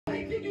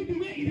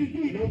it is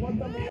doing.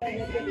 I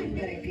tell you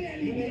very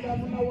clearly, I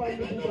don't know what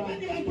you are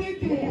going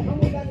through.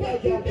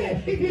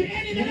 If you're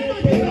any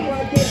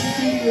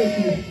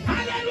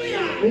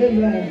hallelujah.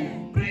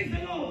 Amen. Praise the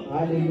Lord.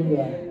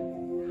 Hallelujah.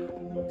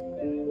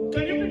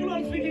 Can you people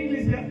all speak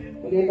English here?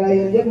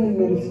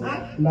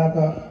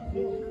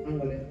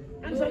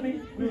 Answer me.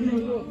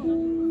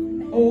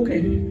 Oh,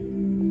 okay.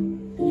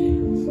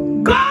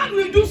 God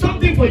will do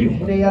something for you.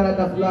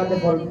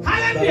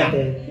 Hallelujah.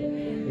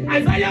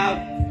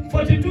 Isaiah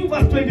 42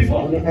 verse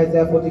 24.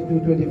 Isaiah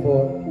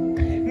 42:24.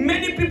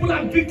 Many people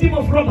are victim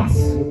of robbers.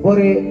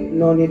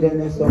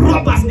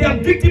 Robbers, they are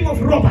victim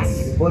of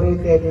robbers.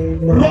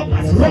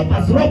 Robbers.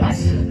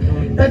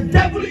 The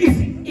devil is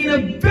in a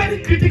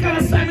very critical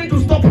assignment to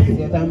stop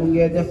you from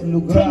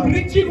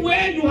reaching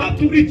where you have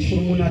to reach.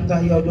 But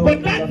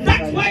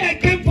that's why I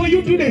came for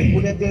you today.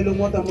 I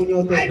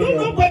don't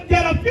know, but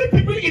there are few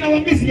people in our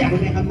midst here.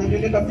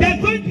 They're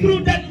going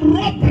through that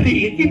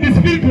robbery in the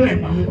spirit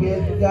realm.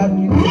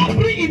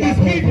 Robbery in the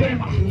spirit realm.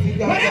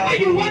 Whatever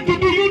you want to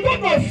do, you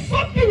don't know.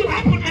 Something will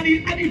happen and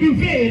it will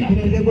fail.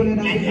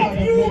 Many of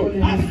you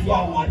have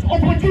so much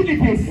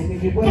opportunities,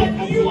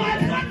 but you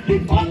are not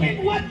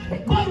becoming what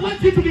God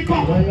wants you to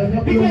become.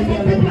 Because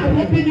some people are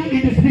robbing you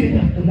in the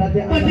spirit. But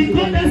the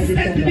God has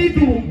sent me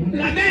to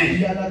lament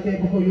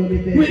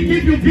will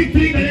give you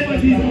victory in the name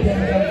of Jesus.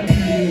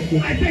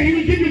 I say he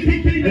will give you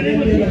victory in the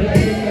name of Jesus.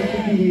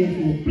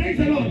 Praise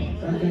the Lord.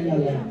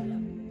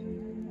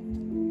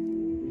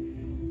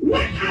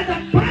 What are the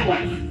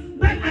powers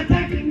that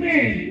attack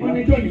men on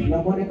a journey? I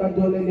want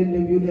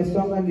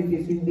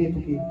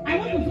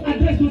to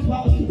address those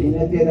powers today.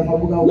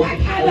 What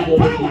are the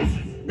powers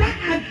that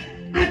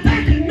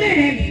attack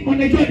men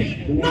on a journey?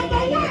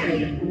 Number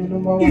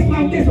one is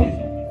foundation.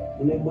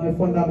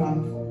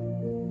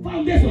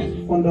 Foundation.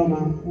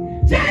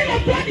 Child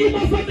of God, you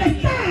must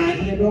understand,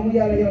 if you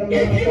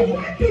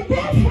want to go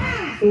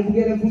far in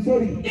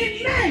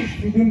life,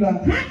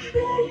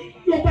 handle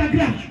your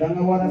background.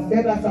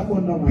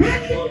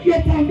 Handle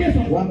your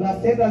foundation.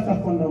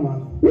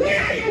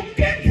 Where you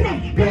came from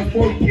can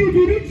help you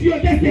to reach your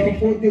destiny.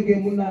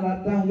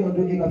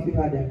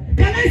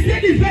 Can I say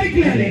this very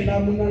clearly?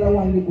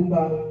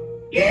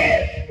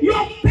 If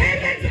your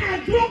parents are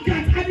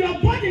drunkards and you are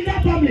born in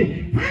that family,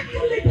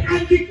 handle it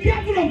and be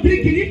careful of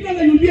drinking. If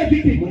not, you'll be a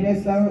victim.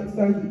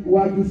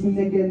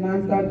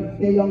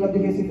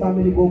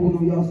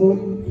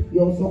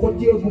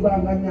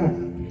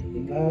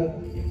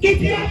 If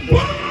you are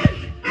born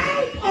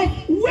out of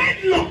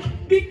wedlock,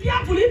 be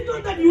careful. If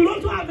not, that you will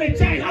also have a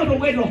child out of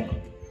wedlock.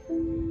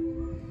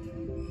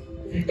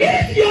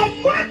 If your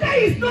mother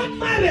is not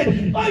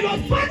married or your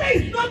father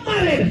is not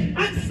married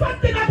and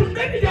something happened,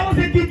 maybe there was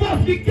a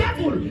divorce, be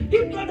careful.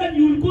 If not, then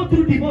you will go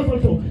through divorce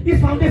also. It's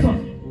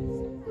foundation.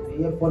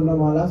 In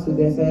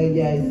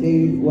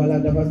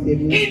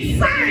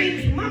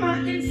science,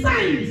 mama, in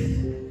science,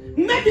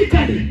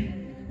 medically,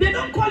 they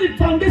don't call it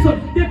foundation,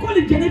 they call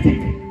it genetic.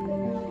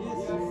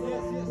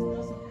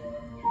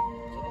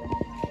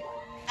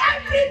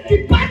 Every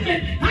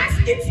department has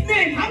its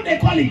name, how they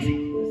call it.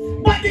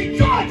 But the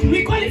church,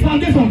 we call it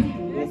foundation.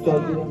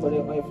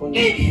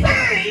 In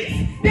science,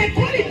 they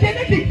call it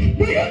genetic.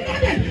 Do you know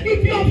that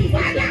if your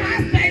father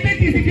has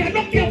diabetes, if you are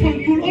not careful,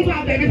 you will also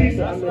have diabetes?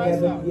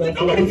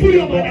 Nobody fool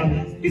your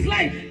mother. It's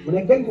life.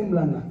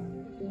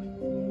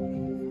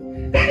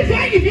 That is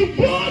why if you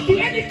go to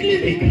any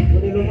clinic,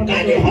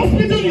 any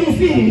hospital you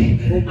see,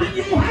 and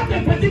you have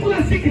a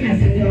particular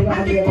sickness,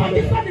 and the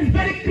condition is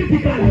very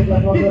critical,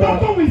 the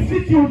doctor will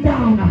sit you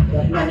down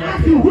and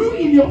ask you who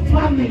in your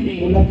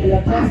family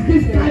has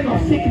this kind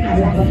of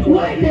sickness.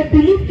 Why they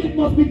believe it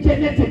must be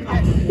genetic.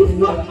 It's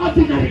not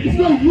ordinary, it's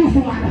not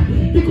usual.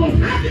 Because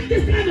having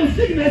this kind of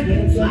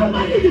sickness,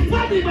 somebody in the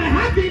family might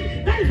have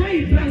it, that is why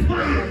it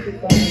transfers.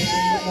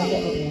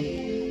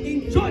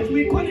 In church,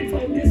 we call it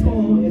foundation.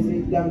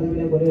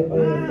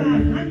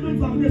 Handle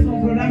foundation,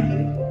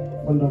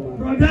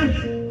 brother.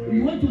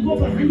 You want to go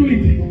for handle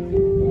it.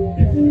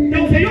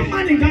 There was a young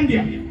man in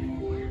Gambia.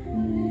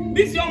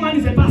 This young man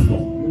is a pastor.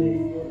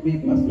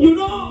 You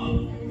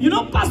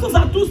know, pastors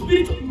are too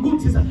spiritual.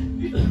 Good, sister.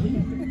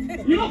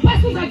 You know,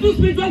 pastors are too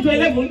spiritual to a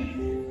level.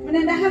 I'm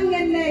trying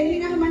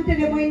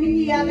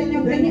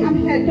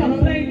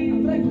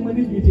to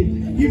manipulate it.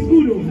 He's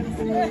good, though.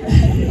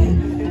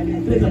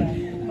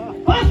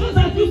 Pastors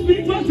are too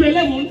spiritual to a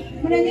level.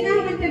 That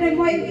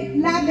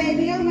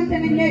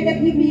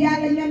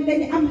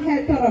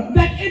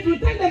if you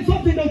tell them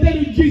something, they'll tell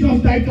you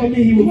Jesus died for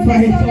me, he will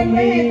fight for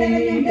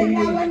me.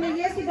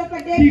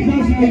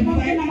 Jesus will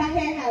fight.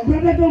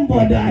 Brother, don't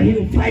bother, he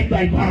will fight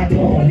by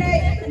battle.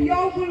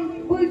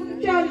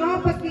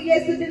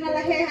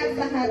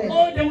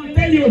 Oh, they will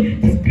tell you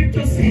the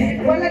scripture said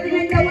the oil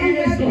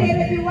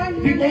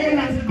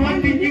has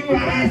gone, the new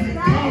has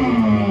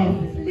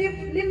come. The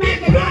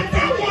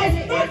brother was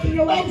not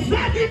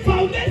observing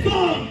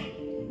foundation.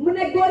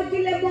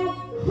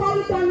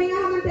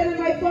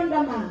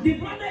 The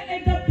brother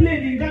entered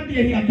plane in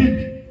Gambia, he had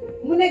been.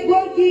 ne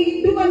góor gi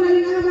dugal na li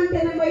nga xamante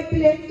ne mooy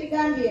plane ci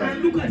Gambia. And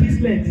look at his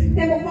legs.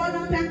 te mu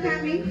xooloon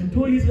tànkaam yi. And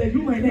told his legs,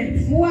 "You my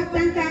legs. mu wax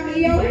tànkaam yi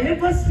yow. If I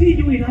ever see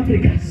you in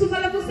Africa, su ma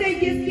la ko see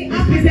gis ci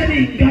especially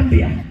in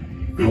Gambia,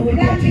 I will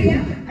cut you.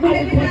 I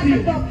will cut you.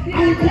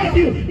 I will cut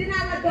you."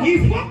 He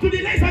spoke to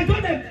the legs and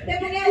told them,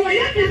 "You are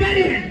yet to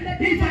bury me.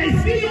 If I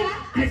see you,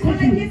 I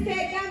cut you."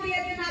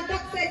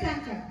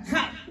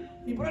 Ha!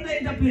 The brother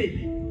entered plane.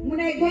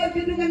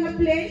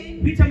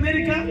 Reach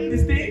America, the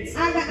States.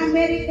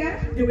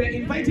 They were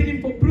inviting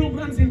him for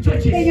programs in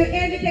churches.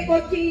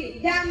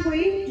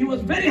 He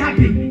was very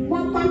happy.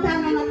 Not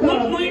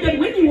knowing that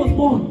when he was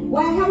born,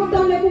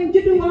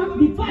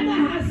 the father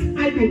has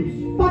idols.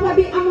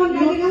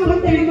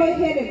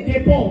 They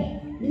born.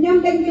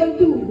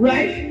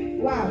 Right?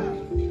 Wow.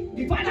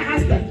 The father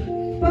has that.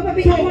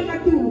 So,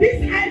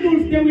 these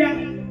idols, they were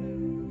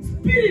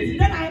spirits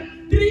that are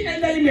 3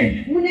 elderly men.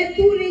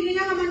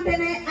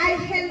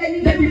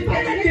 That the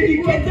father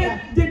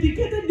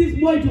dedicated this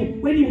boy to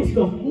when he was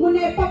young.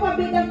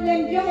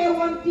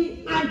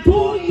 And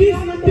told these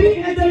 3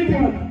 elderly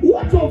people,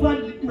 "Watch over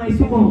my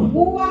son.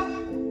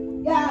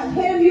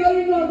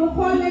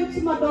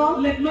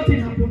 Let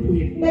nothing happen to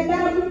him."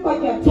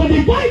 So the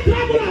boy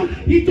traveled out.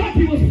 He thought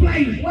he was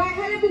flying.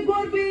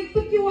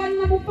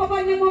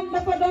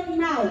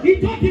 He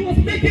thought he was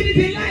making it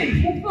in life.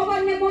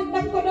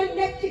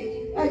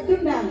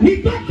 He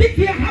thought things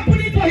were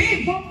happening to him.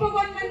 Not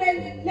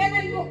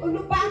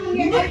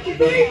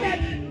knowing that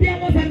there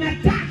was an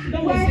attack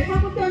that was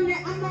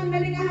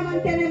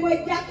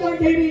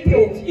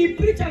he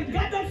preached and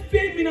gathered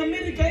fame in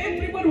America.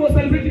 Everybody was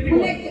celebrating him.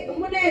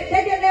 But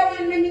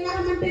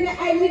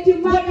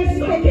the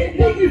second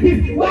thing is this: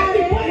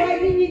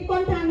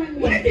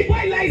 when the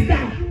boy lies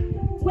down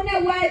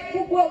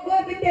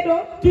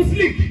to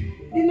sleep,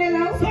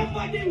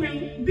 somebody will,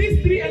 these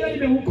 3 elderly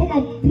men will come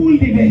and pull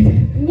the bed.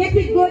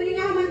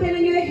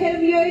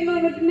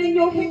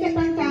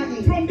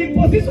 From the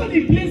position he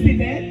placed it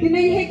there, they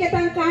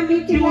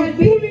will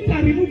pull it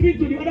and remove it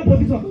to the other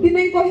position.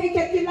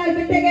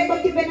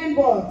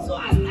 So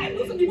as time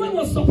goes on, the boy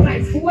was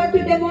surprised. He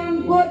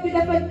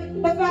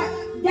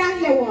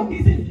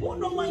said, "Who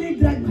normally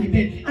drag my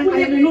bed? And I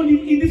am alone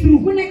in this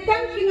room." One day,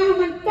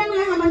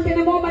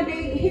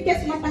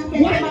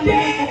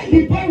 the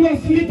boy was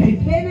sleeping.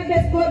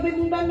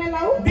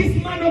 This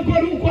man of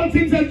God who calls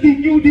himself the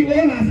new, the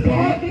old as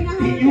God, the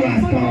new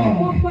as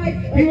God.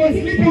 He was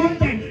sleeping one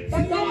time,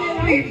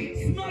 snoring.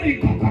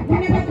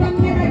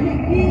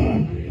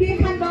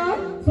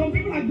 Some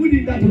people are good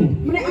in that room.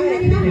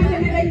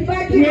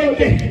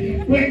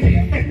 Wait.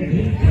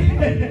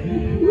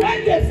 When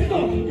they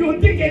snore, you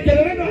think a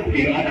generator will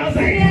be run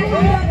outside.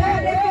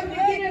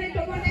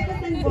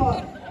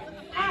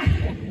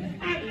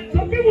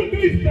 Some people do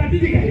it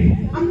strategically.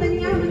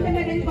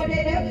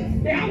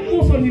 They have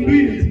most of the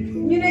doing it.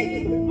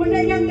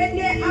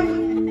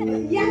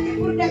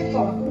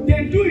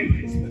 They do it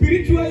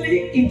spiritually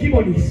in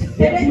keyboards.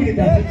 They do it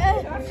that way.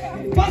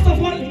 First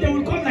of all, they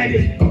will come like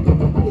this.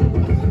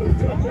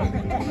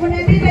 So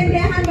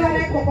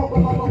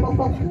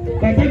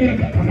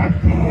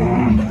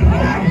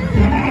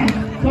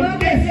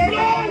they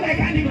slow like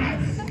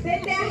animals.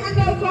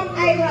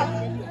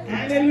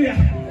 Hallelujah.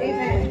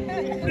 Amen.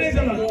 Praise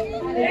the Lord.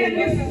 And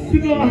this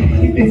snow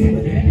in this.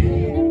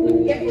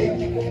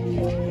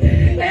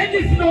 And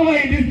this snow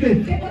in this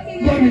place.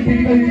 God is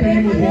delivering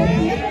you.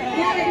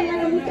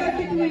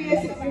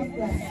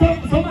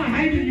 Some are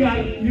hiding you.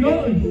 You know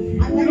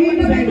what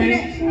is like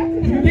that?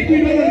 You think we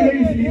know where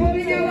you sleep?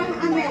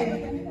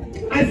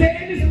 I said,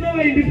 any snow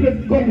in this place,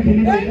 God will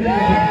deliver you.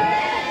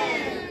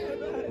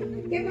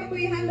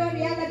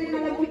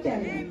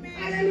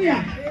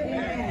 Hallelujah.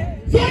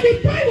 So the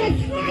boy was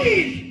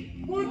crying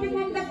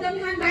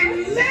and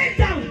lay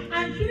down,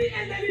 and 3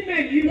 elderly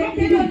men, you know,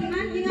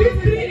 these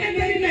 3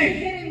 elderly men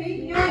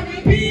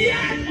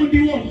appeared on the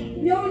wall.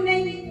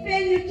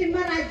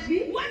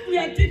 What we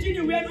are teaching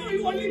you, we are not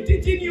only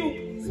teaching you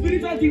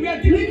spirituality, we are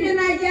teaching you.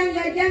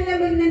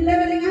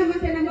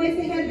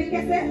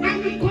 And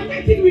we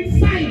connected with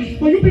signs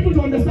for you people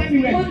to understand me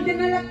well. You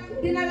know,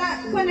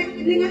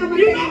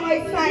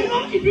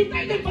 if you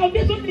think the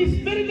foundation is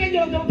very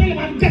dangerous, they'll tell you,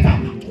 get up.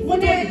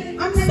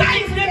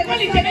 Signs, they call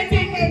it genetic.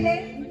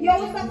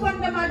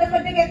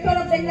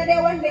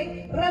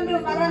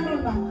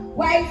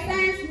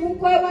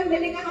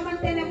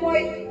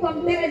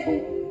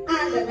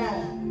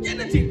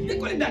 Genetic, they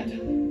call it that.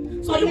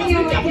 So you must be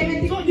careful.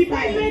 So the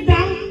boy lay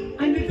down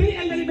and the 3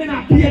 elderly men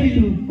appeared in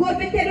you.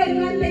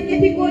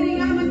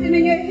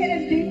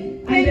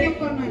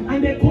 And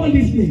they called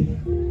his name.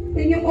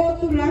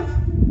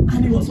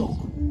 And he was up.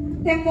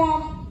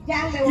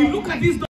 You look at this.